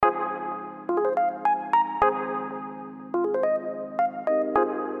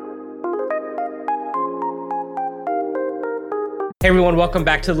Hey everyone, welcome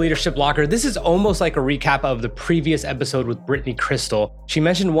back to the Leadership Locker. This is almost like a recap of the previous episode with Brittany Crystal. She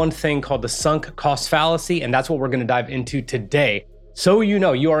mentioned one thing called the sunk cost fallacy, and that's what we're going to dive into today. So you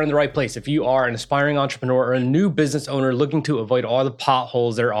know you are in the right place if you are an aspiring entrepreneur or a new business owner looking to avoid all the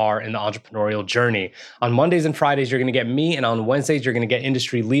potholes there are in the entrepreneurial journey. On Mondays and Fridays, you're going to get me, and on Wednesdays, you're going to get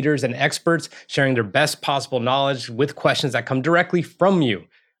industry leaders and experts sharing their best possible knowledge with questions that come directly from you.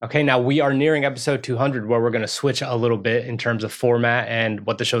 Okay, now we are nearing episode 200 where we're going to switch a little bit in terms of format and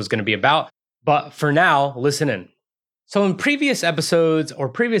what the show is going to be about. But for now, listen in. So in previous episodes or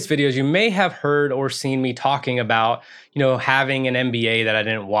previous videos, you may have heard or seen me talking about, having an MBA that I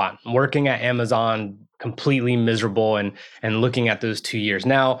didn't want, working at Amazon, completely miserable and looking at those 2 years.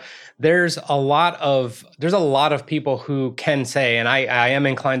 Now, there's a lot of people who can say, and I am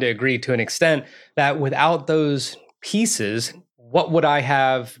inclined to agree to an extent, that without those pieces, what would I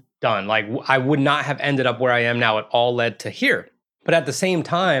have done? Like, I would not have ended up where I am now. It all led to here. But at the same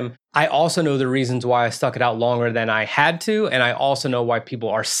time, I also know the reasons why I stuck it out longer than I had to. And I also know why people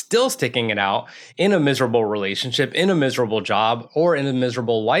are still sticking it out in a miserable relationship, in a miserable job, or in a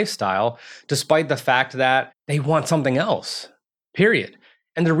miserable lifestyle, despite the fact that they want something else, period.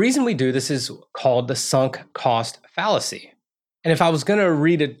 And the reason we do this is called the sunk cost fallacy. And if I was going to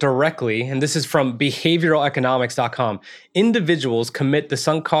read it directly, and this is from behavioraleconomics.com, individuals commit the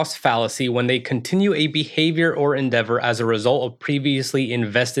sunk cost fallacy when they continue a behavior or endeavor as a result of previously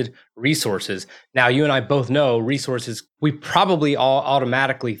invested resources. Now, you and I both know resources, we probably all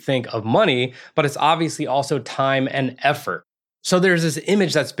automatically think of money, but it's obviously also time and effort. So there's this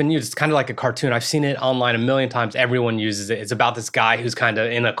image that's been used. It's kind of like a cartoon. I've seen it online a million times. Everyone uses it. It's about this guy who's kind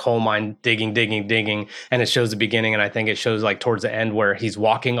of in a coal mine digging. And it shows the beginning. And I think it shows like towards the end where he's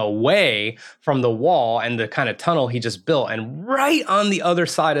walking away from the wall and the kind of tunnel he just built. And right on the other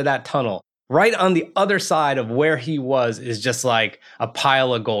side of that tunnel, right on the other side of where he was is just like a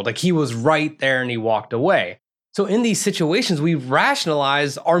pile of gold. Like he was right there and he walked away. So in these situations, we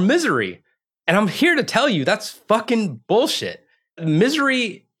rationalize our misery. And I'm here to tell you that's fucking bullshit.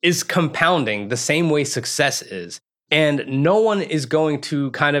 Misery is compounding the same way success is. And no one is going to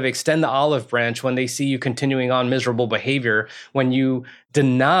kind of extend the olive branch when they see you continuing on miserable behavior, when you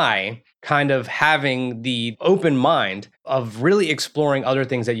deny kind of having the open mind of really exploring other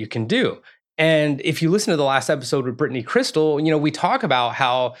things that you can do. And if you listen to the last episode with Brittany Crystal, we talk about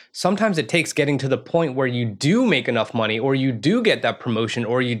how sometimes it takes getting to the point where you do make enough money, or you do get that promotion,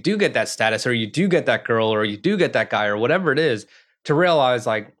 or you do get that status, or you do get that girl, or you do get that guy, or whatever it is, to realize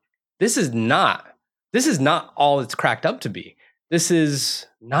like, this is not all it's cracked up to be. This is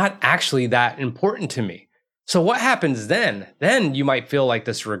not actually that important to me. So what happens then? Then you might feel like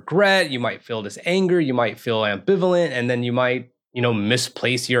this regret, you might feel this anger, you might feel ambivalent, and then you might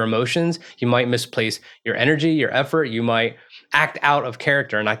misplace your emotions. You might misplace your energy, your effort. You might act out of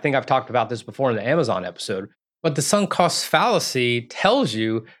character. And I think I've talked about this before in the Amazon episode. But the sunk cost fallacy tells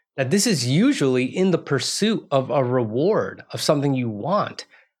you that this is usually in the pursuit of a reward, of something you want.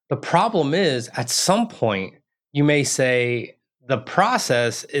 The problem is, at some point, you may say the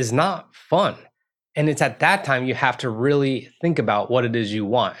process is not fun. And it's at that time you have to really think about what it is you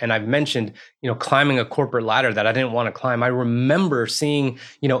want. And I've mentioned, climbing a corporate ladder that I didn't want to climb. I remember seeing,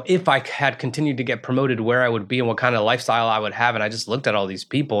 if I had continued to get promoted, where I would be and what kind of lifestyle I would have. And I just looked at all these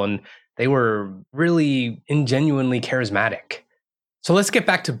people and they were really ingenuinely charismatic. So let's get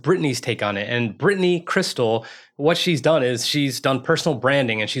back to Brittany's take on it. And Brittany Crystal, what she's done is she's done personal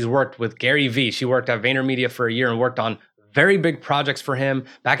branding and she's worked with Gary Vee. She worked at VaynerMedia for a year and worked on very big projects for him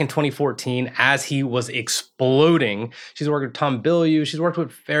back in 2014 as he was exploding. She's worked with Tom Bilyeu. She's worked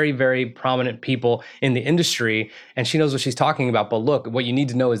with very, very prominent people in the industry, and she knows what she's talking about. But look, what you need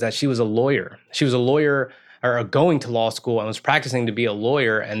to know is that she was a lawyer. She was a lawyer or going to law school and was practicing to be a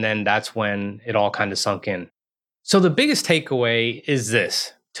lawyer. And then that's when it all kind of sunk in. So the biggest takeaway is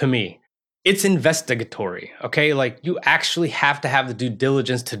this to me. It's investigatory, okay? Like you actually have to have the due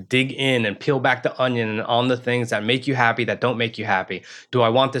diligence to dig in and peel back the onion on the things that make you happy, that don't make you happy. Do I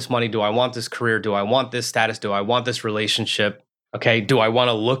want this money? Do I want this career? Do I want this status? Do I want this relationship? Okay, do I want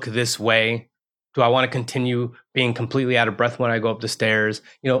to look this way? Do I want to continue being completely out of breath when I go up the stairs?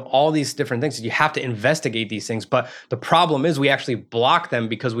 All these different things. You have to investigate these things. But the problem is we actually block them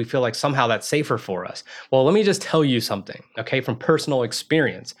because we feel like somehow that's safer for us. Well, let me just tell you something, okay, from personal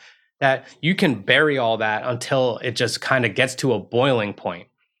experience, that you can bury all that until it just kind of gets to a boiling point.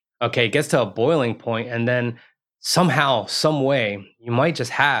 Okay, it gets to a boiling point, and then somehow, some way, you might just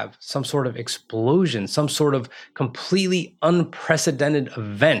have some sort of explosion, some sort of completely unprecedented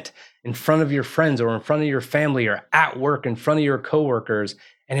event in front of your friends or in front of your family or at work in front of your coworkers,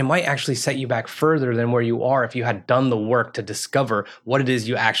 And it might actually set you back further than where you are if you had done the work to discover what it is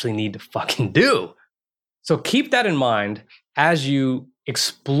you actually need to fucking do. So keep that in mind as you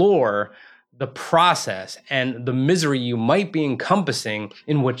explore the process and the misery you might be encompassing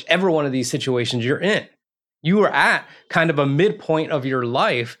in whichever one of these situations you're in. You are at kind of a midpoint of your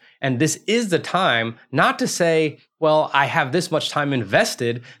life, and this is the time not to say, well, I have this much time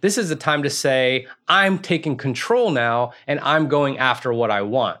invested. This is the time to say, I'm taking control now and I'm going after what I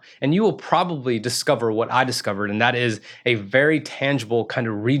want. And you will probably discover what I discovered, and that is a very tangible kind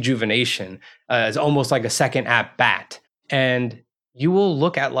of rejuvenation. It's almost like a second at bat. And you will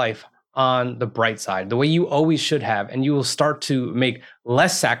look at life on the bright side, the way you always should have, and you will start to make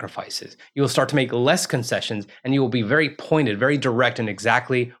less sacrifices. You will start to make less concessions, and you will be very pointed, very direct in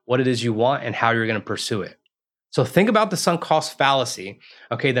exactly what it is you want and how you're going to pursue it. So think about the sunk cost fallacy,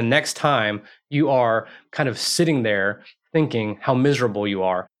 okay, the next time you are kind of sitting there thinking how miserable you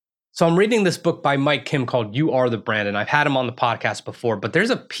are. So I'm reading this book by Mike Kim called You Are the Brand, and I've had him on the podcast before, but there's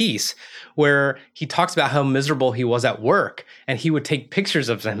a piece where he talks about how miserable he was at work, and he would take pictures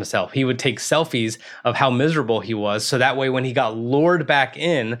of himself. He would take selfies of how miserable he was. So that way, when he got lured back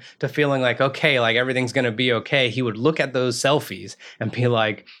in to feeling like, okay, like everything's going to be okay, he would look at those selfies and be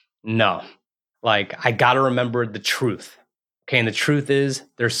like, no, like I got to remember the truth. Okay. And the truth is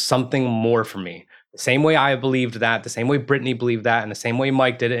there's something more for me. The same way I believed that, the same way Brittany believed that, and the same way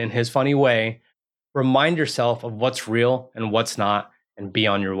Mike did it in his funny way. Remind yourself of what's real and what's not, and be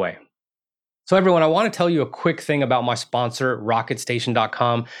on your way. So everyone, I want to tell you a quick thing about my sponsor,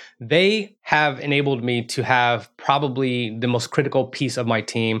 RocketStation.com. They have enabled me to have probably the most critical piece of my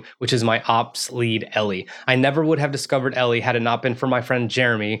team, which is my ops lead, Ellie. I never would have discovered Ellie had it not been for my friend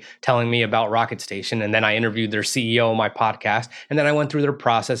Jeremy telling me about Rocket Station. And then I interviewed their CEO on my podcast. And then I went through their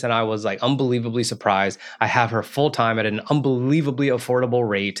process and I was like unbelievably surprised. I have her full time at an unbelievably affordable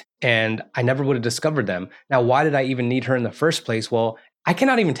rate. And I never would have discovered them. Now, why did I even need her in the first place? Well, I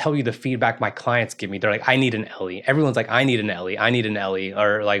cannot even tell you the feedback my clients give me. They're like, I need an Ellie. Everyone's like, I need an Ellie. I need an Ellie.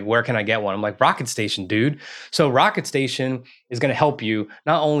 Or like, where can I get one? I'm like, Rocket Station, dude. So Rocket Station is going to help you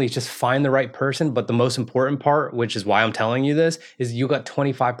not only just find the right person, but the most important part, which is why I'm telling you this, is you got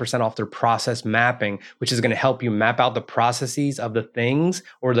 25% off their process mapping, which is going to help you map out the processes of the things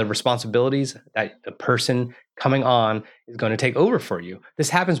or the responsibilities that the person coming on is going to take over for you. This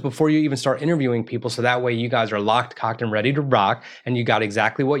happens before you even start interviewing people. So that way you guys are locked, cocked, and ready to rock. And you got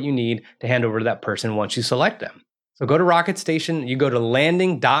exactly what you need to hand over to that person once you select them. So go to Rocket Station, you go to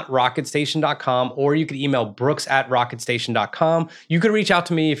landing.rocketstation.com, or you can email brooks@rocketstation.com. You could reach out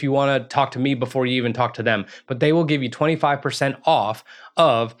to me if you want to talk to me before you even talk to them, but they will give you 25% off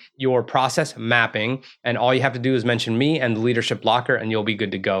of your process mapping. And all you have to do is mention me and the Leadership Locker and you'll be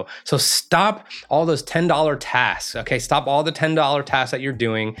good to go. So stop all those $10 tasks, okay? Stop all the $10 tasks that you're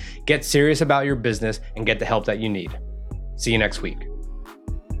doing, get serious about your business and get the help that you need. See you next week.